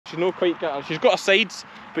She's not quite got her, she's got her sides,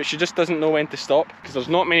 but she just doesn't know when to stop, because there's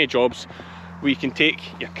not many jobs where you can take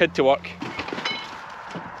your kid to work.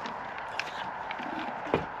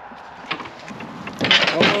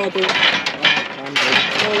 Oh, don't. Calm down.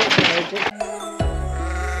 Oh, that's alright.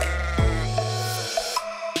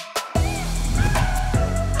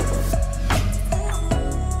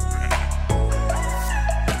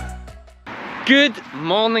 Good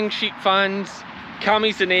morning, sheep fans.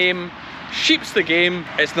 Cammy's the name, sheep's the game.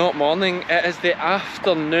 It's not morning, it is the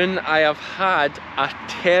afternoon. I have had a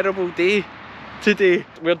terrible day today.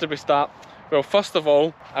 Where did we start? Well, first of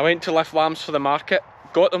all, I went to lift lambs for the market,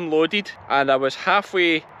 got them loaded, and I was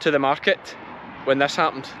halfway to the market when this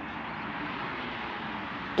happened.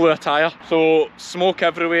 Blew a tyre. So smoke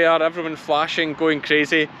everywhere, everyone flashing, going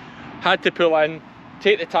crazy. Had to pull in,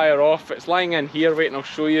 take the tyre off. It's lying in here, wait and I'll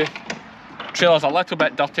show you. Trailer's a little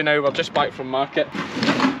bit dirty now, we're just back from market.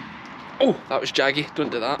 Oh, that was jaggy,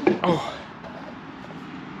 don't do that. Oh.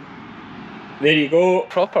 There you go,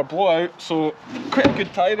 proper blowout, so quite a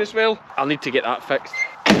good tyre as well. I'll need to get that fixed.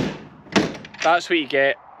 That's what you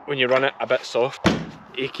get when you run it a bit soft,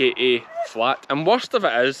 aka flat. And worst of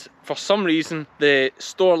it is, for some reason, the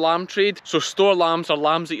store lamb trade, so store lambs are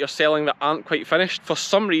lambs that you're selling that aren't quite finished. For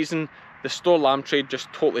some reason, the store lamb trade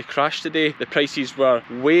just totally crashed today. The prices were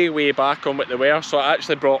way back on what they were, so I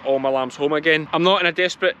actually brought all my lambs home again. I'm not in a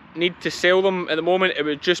desperate need to sell them at the moment. It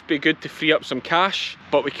would just be good to free up some cash,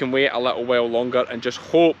 but we can wait a little while longer and just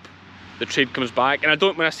hope the trade comes back. And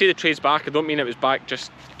when I say the trade's back, I don't mean it was back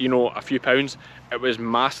just, you know, a few pounds. It was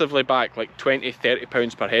massively back, like 20-30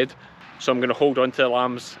 pounds per head. So I'm going to hold on to the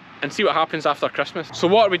lambs and see what happens after Christmas. So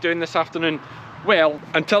what are we doing this afternoon? Well,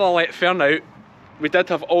 until I let Fern out, we did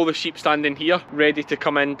have all the sheep standing here, ready to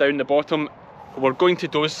come in down the bottom. We're going to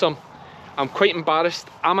dose some. I'm quite embarrassed.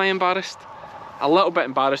 Am I embarrassed? A little bit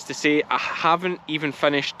embarrassed to say I haven't even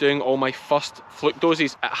finished doing all my first fluke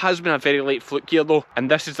doses. It has been a very late fluke year though,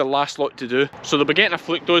 and this is the last lot to do. So they'll be getting a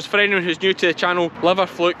fluke dose. For anyone who's new to the channel, liver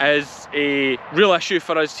fluke is a real issue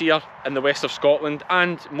for us here in the west of Scotland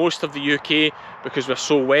and most of the UK because we're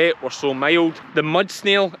so wet, we're so mild. The mud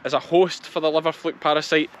snail is a host for the liver fluke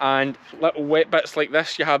parasite, and little wet bits like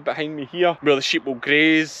this you have behind me here where the sheep will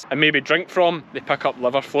graze and maybe drink from, they pick up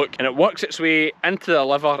liver fluke and it works its way into the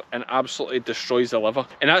liver and absolutely destroys the liver.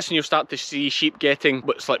 And that's when you'll start to see sheep getting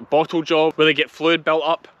what's like bottle jaw, where they get fluid built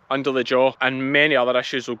up under the jaw, and many other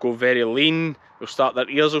issues. Will go very lean, their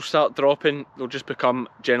ears will start dropping, they'll just become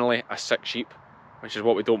generally a sick sheep, which is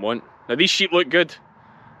what we don't want. Now these sheep look good,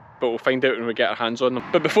 but we'll find out when we get our hands on them.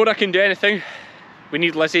 But before I can do anything, we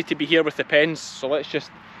need Lizzie to be here with the pens, so let's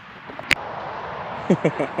just...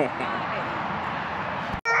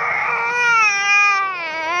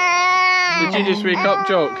 Did you just wake up,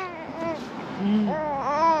 Jock?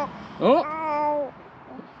 Oh!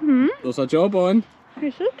 There's a job on.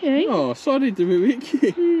 It's okay. Oh, sorry to wake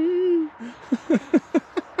you.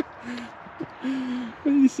 What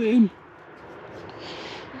are you saying?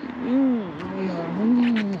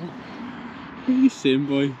 What are you saying,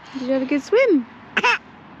 boy? Did you have a good swim?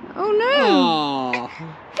 Oh no! Oh,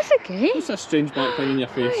 It's okay. what's that strange black thing in your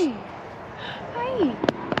face? Hi. Hi.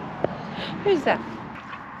 Who's that?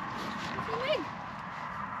 Meg.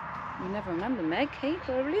 You never remember Meg, hey,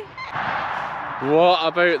 probably. What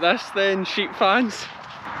about this then, sheep fans?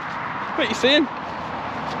 What are you saying?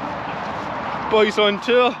 Boys on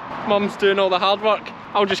tour, mum's doing all the hard work.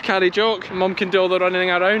 I'll just carry Jock, mum can do all the running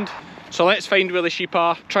around. So let's find where the sheep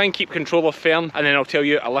are, try and keep control of Fern, and then I'll tell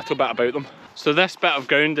you a little bit about them. So this bit of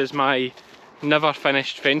ground is my never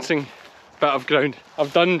finished fencing bit of ground.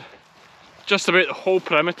 I've done just about the whole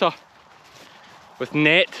perimeter with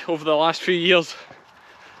net over the last few years.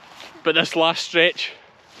 But this last stretch,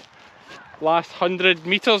 last 100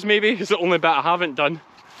 metres maybe, is the only bit I haven't done.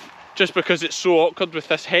 Just because it's so awkward with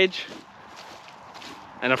this hedge.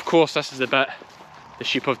 And of course this is the bit the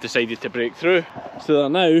sheep have decided to break through. So they're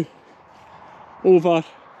now over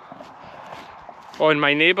on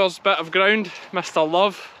my neighbour's bit of ground, Mr.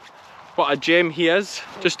 Love. What a gem he is.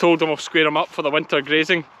 Just told him I'll square him up for the winter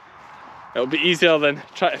grazing. It'll be easier than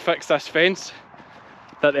trying to fix this fence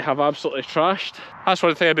that they have absolutely trashed. That's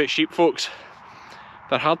one thing about sheep, folks.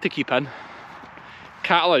 They're hard to keep in.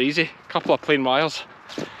 Cattle are easy, a couple of plain wires.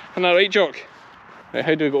 Isn't that right, Jock? Right,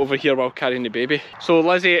 how do we go over here while carrying the baby? So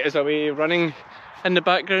Lizzie is away running in the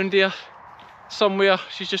background there somewhere.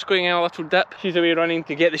 She's just going in a little dip. She's away running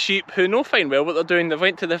to get the sheep, who know fine well what they're doing. They've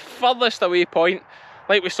went to the furthest away point,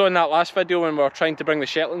 like we saw in that last video when we were trying to bring the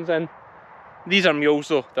Shetlands in. These are mules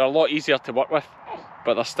though, they're a lot easier to work with,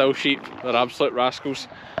 but they're still sheep. They're absolute rascals.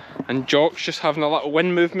 And Jock's just having a little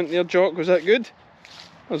wind movement there. Jock, was that good?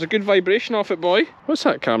 There's a good vibration off it, boy. What's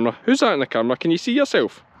that camera? Who's that in the camera? Can you see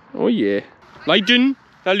yourself? Oh yeah. Lie down.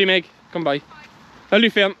 Hello Meg, come by. Hello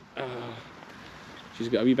Fern. She's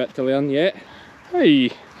got a wee bit to learn yet.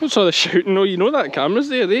 Hey, what's all the shouting? No, you know that camera's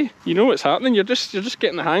there, eh? You know what's happening, you're just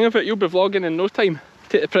getting the hang of it. You'll be vlogging in no time.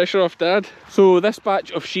 Take the pressure off Dad. So this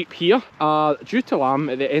batch of sheep here are due to lamb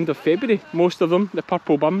at the end of February. Most of them, the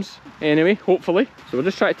purple bums. Anyway, hopefully. So we're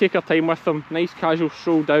just trying to take our time with them. Nice casual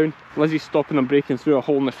stroll down. Lizzy's stopping them breaking through a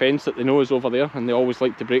hole in the fence that they know is over there and they always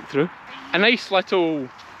like to break through. A nice little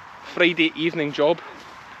Friday evening job.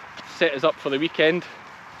 Set us up for the weekend.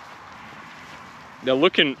 They're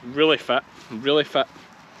looking really fit, really fit.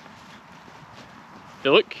 They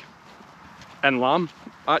look in lamb.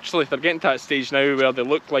 Actually, they're getting to that stage now where they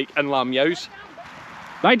look like in lamb ewes.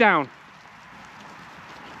 Lie down.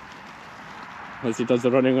 Lizzy does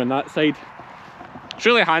the running on that side. It's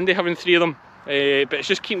really handy having 3 of them, but it's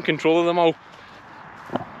just keeping control of them all.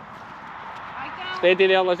 Steady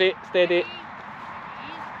there, Lizzy, steady.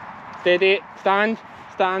 Steady, stand,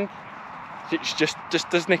 stand. She just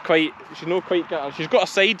doesn't quite, she's not quite got her, she's got her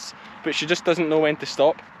sides, but she just doesn't know when to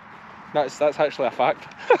stop. That's actually a fact.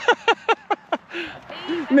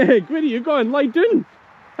 Meg, where are you going? Lie down.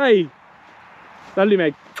 Hey. Lily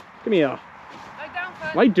Meg, come here. Lie down,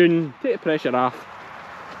 Fern. Lie down, take the pressure off.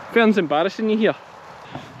 Fern's embarrassing you here.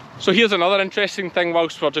 So here's another interesting thing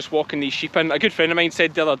whilst we're just walking these sheep in. A good friend of mine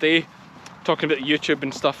said the other day, talking about YouTube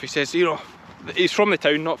and stuff, he says, you know, he's from the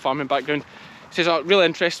town, not farming background. He says, oh, really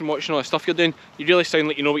interesting watching all the stuff you're doing. You really sound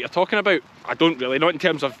like you know what you're talking about. I don't really, not in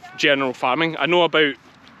terms of general farming. I know about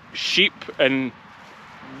sheep and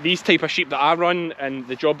these type of sheep that I run and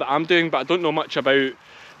the job that I'm doing, but I don't know much about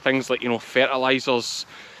things like, you know, fertilisers,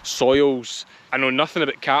 soils. I know nothing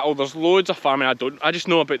about cattle. There's loads of farming I just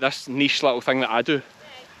know about this niche little thing that I do.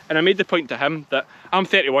 And I made the point to him that I'm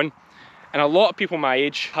 31 and a lot of people my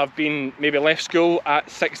age have been maybe left school at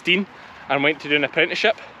 16 and went to do an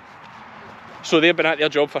apprenticeship. So they've been at their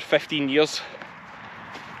job for 15 years.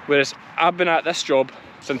 Whereas I've been at this job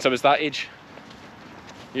since I was that age.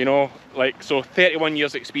 You know, like, so 31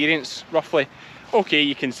 years experience, roughly. Okay,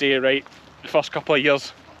 you can say, right, the first couple of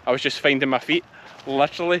years, I was just finding my feet,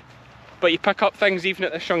 literally. But you pick up things even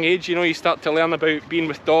at this young age, you know, you start to learn about being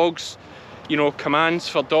with dogs, you know, commands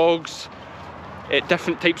for dogs,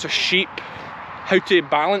 different types of sheep, how to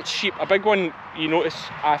balance sheep. A big one you notice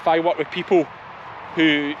if I work with people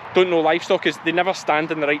who don't know livestock is they never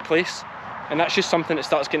stand in the right place. And that's just something that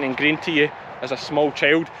starts getting ingrained to you as a small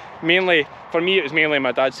child. Mainly, for me it was mainly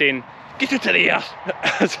my dad saying, get out of the air,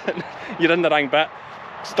 you're in the wrong bit,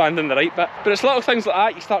 stand in the right bit. But it's little things like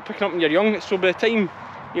that you start picking up when you're young, so by the time,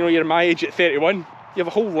 you know, you're my age at 31, you have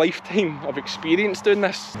a whole lifetime of experience doing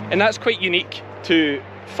this. And that's quite unique to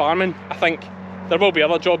farming, I think. There will be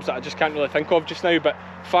other jobs that I just can't really think of just now, but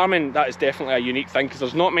farming, that is definitely a unique thing, because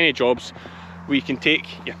there's not many jobs where you can take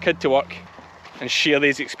your kid to work and share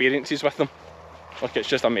these experiences with them. Look, it's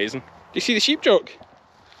just amazing. Do you see the sheep, Jock?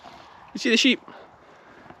 You see the sheep?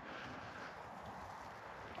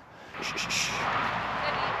 Shh, shh, shh.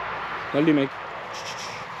 Lily Meg.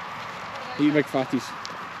 You big fatties.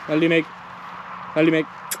 Lily Meg. Lily Meg.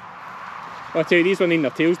 Oh, I tell you, these one need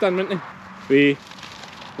their tails done, wouldn't they? Wait.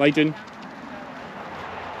 Lie down.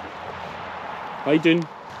 Lie down.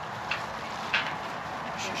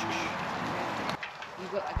 You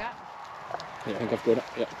got a gap? Yeah, I think I've got it,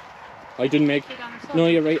 yeah. Lie down, Meg. No,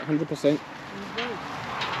 you're right, 100%.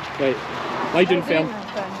 Right, lie down, Fern.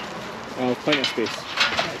 Oh, plenty of space.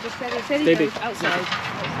 Right, just steady. Steady. Outside.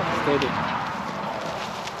 Steady.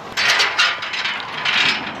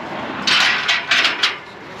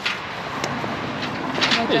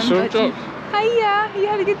 Hey, so, Jock. Hiya, you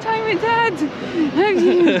had a good time with Dad. Have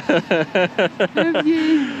you? Have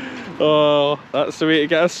you? Oh, that's the way to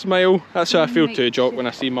get a smile. That's how I feel too, Jock, when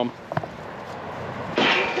I see Mum.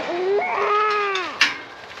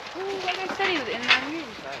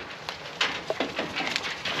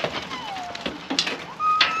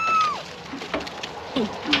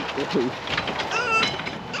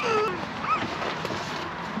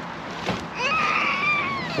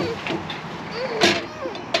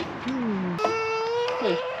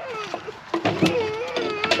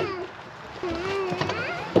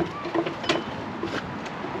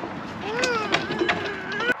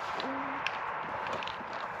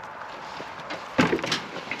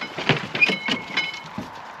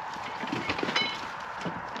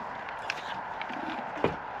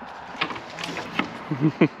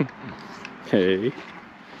 Hey.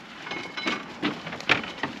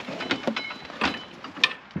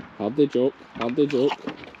 Hardly joke, hardly joke.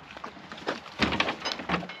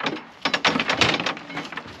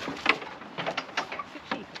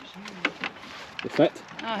 fit?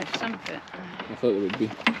 Oh, it's some fit. I thought there would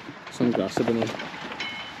be. Some grass have been on.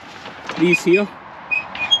 These here,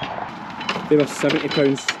 they were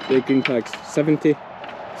 £70, the green tags. 70,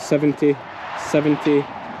 70, 70.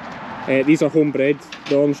 These are homebred.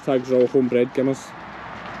 The orange tags are all homebred gimmers.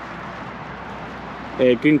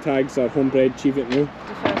 Green tags are homebred cheviot meal.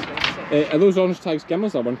 The first one's 6. Are those orange tags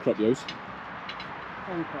gimmers or one crop ewes?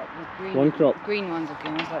 One crop. The green, One crop. Green ones are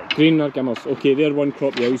gimmers. Like Green are gimmers. Okay, they're one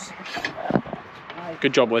crop ewes.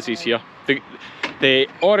 Good job, Lizzy's here. The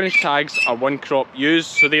orange tags are one crop ewes,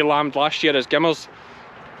 so they lambed last year as gimmers.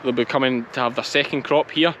 They'll be coming to have their second crop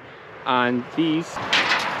here, and these.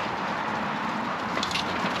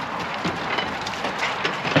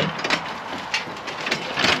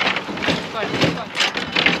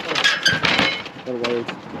 They're wild.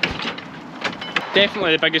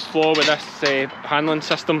 Definitely the biggest flaw with this handling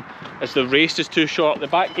system is the race is too short. The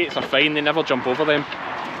back gates are fine, they never jump over them,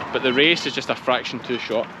 but the race is just a fraction too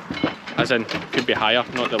short. As in, could be higher,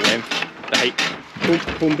 not the length, the height.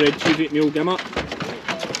 Homebred cheviot meal gimmer.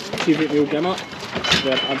 Cheviot meal gimmer.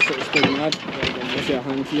 They're absolutely splitting mad. I'll see a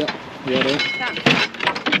hand here. There, is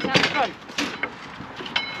that front?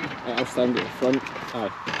 I'll stand at the front.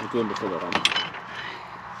 Aye, I'm doing before the run.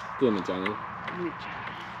 Doing in January.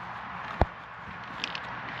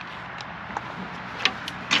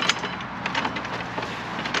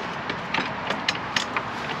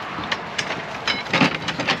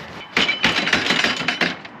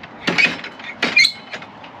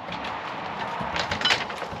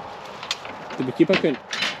 Did we keep a count?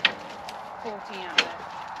 14 out there.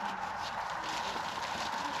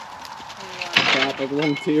 That big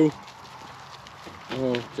long tail.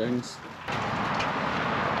 Oh, James.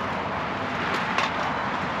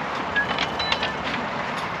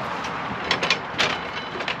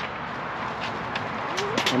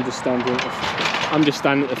 I'm just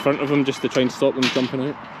standing at the front of them just to try and stop them jumping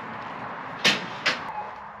out.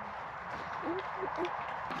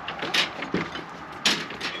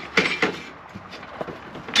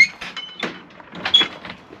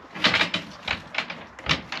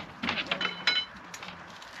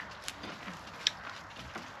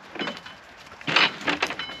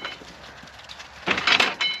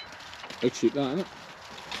 Big sheep that, isn't it?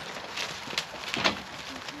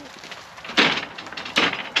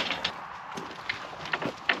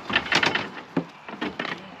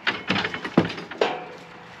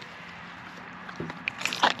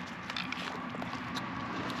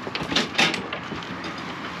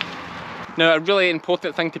 Now, a really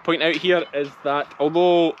important thing to point out here is that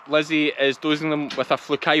although Lizzy is dosing them with a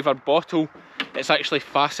flukiver bottle, it's actually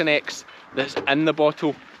Fastenex that's in the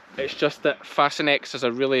bottle. It's just that Fastenex has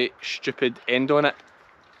a really stupid end on it.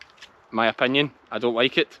 My opinion, I don't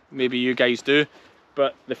like it. Maybe you guys do,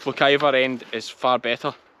 but the flukiver end is far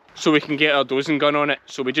better. So we can get our dosing gun on it,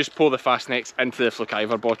 so we just pour the Fastenex into the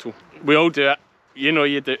flukiver bottle. We all do it. You know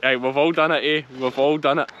you do. Hey, we've all done it, eh? We've all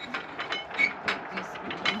done it.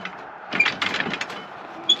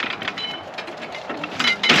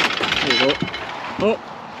 There we go. Oh!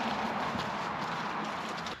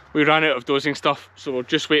 We ran out of dosing stuff, so we'll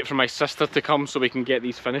just wait for my sister to come so we can get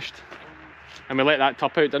these finished. And we let that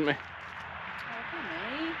top out, didn't we?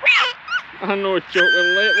 I know, joke, we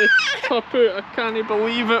let the top out, I can't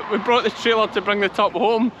believe it. We brought the trailer to bring the top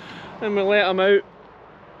home and we let them out.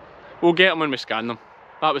 We'll get them when we scan them.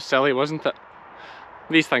 That was silly, wasn't it?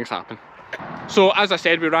 These things happen. So as I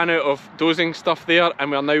said, we ran out of dosing stuff there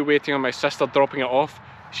and we're now waiting on my sister dropping it off.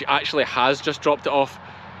 She actually has just dropped it off,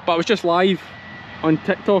 but I was just live on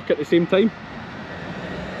TikTok at the same time.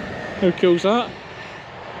 How cool's that?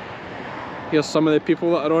 Here's some of the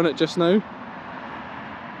people that are on it just now.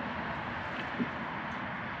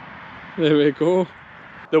 There we go.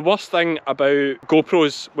 The worst thing about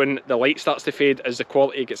GoPros when the light starts to fade is the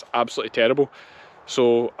quality gets absolutely terrible.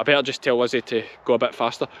 So I better just tell Lizzy to go a bit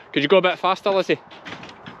faster. Could you go a bit faster, Lizzy?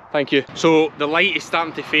 Thank you. So the light is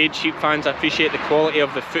starting to fade, sheep fans. I appreciate the quality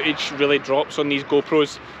of the footage really drops on these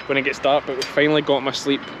GoPros when it gets dark, but we've finally got my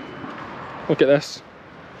sleep. Look at this.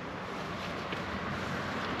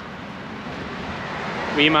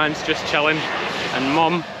 Wee man's just chilling, and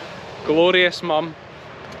mum, glorious mum.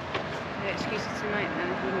 No excuses tonight then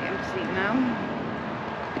if we can get him to sleep now.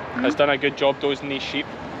 Has done a good job dosing these sheep.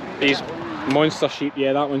 These monster sheep,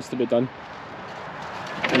 yeah, that one's to be done.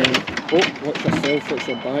 And then, oh, watch yourself, watch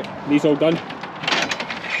your back. These all done.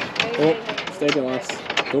 Oh, steady lass,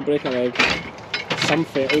 don't break a leg. Some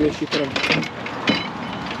fettle the sheep are in.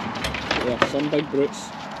 Yeah, some big brutes.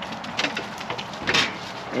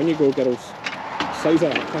 On you go, girls. Size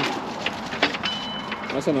of that thing.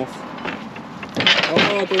 That's enough.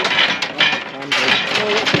 Oh, don't. Calm down. Oh,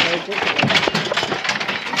 watch your leg, watch your leg.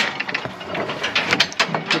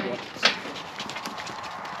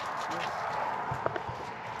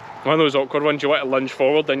 One of those awkward ones, you want to lunge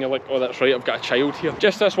forward, then you're like, oh that's right, I've got a child here.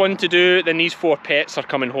 Just this one to do, then these 4 pets are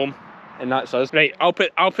coming home. And that's us. Right, I'll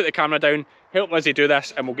put the camera down, help Lizzie do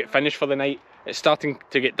this, and we'll get finished for the night. It's starting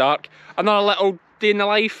to get dark. Another little day in the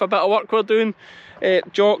life, a bit of work we're doing.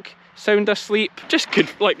 Jock, sound asleep. Just good,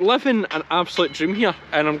 like living an absolute dream here.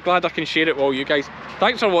 And I'm glad I can share it with all you guys.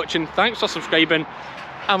 Thanks for watching, thanks for subscribing.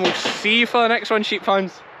 And we'll see you for the next one, sheep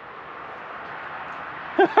fans.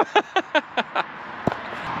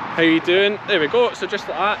 How you doing? There we go, so just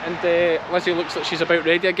like that, and Lizzie looks like she's about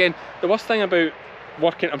ready again. The worst thing about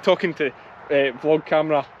working, I'm talking to vlog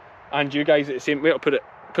camera and you guys at the same, wait, I'll put it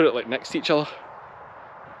like next to each other.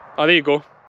 Oh, there you go.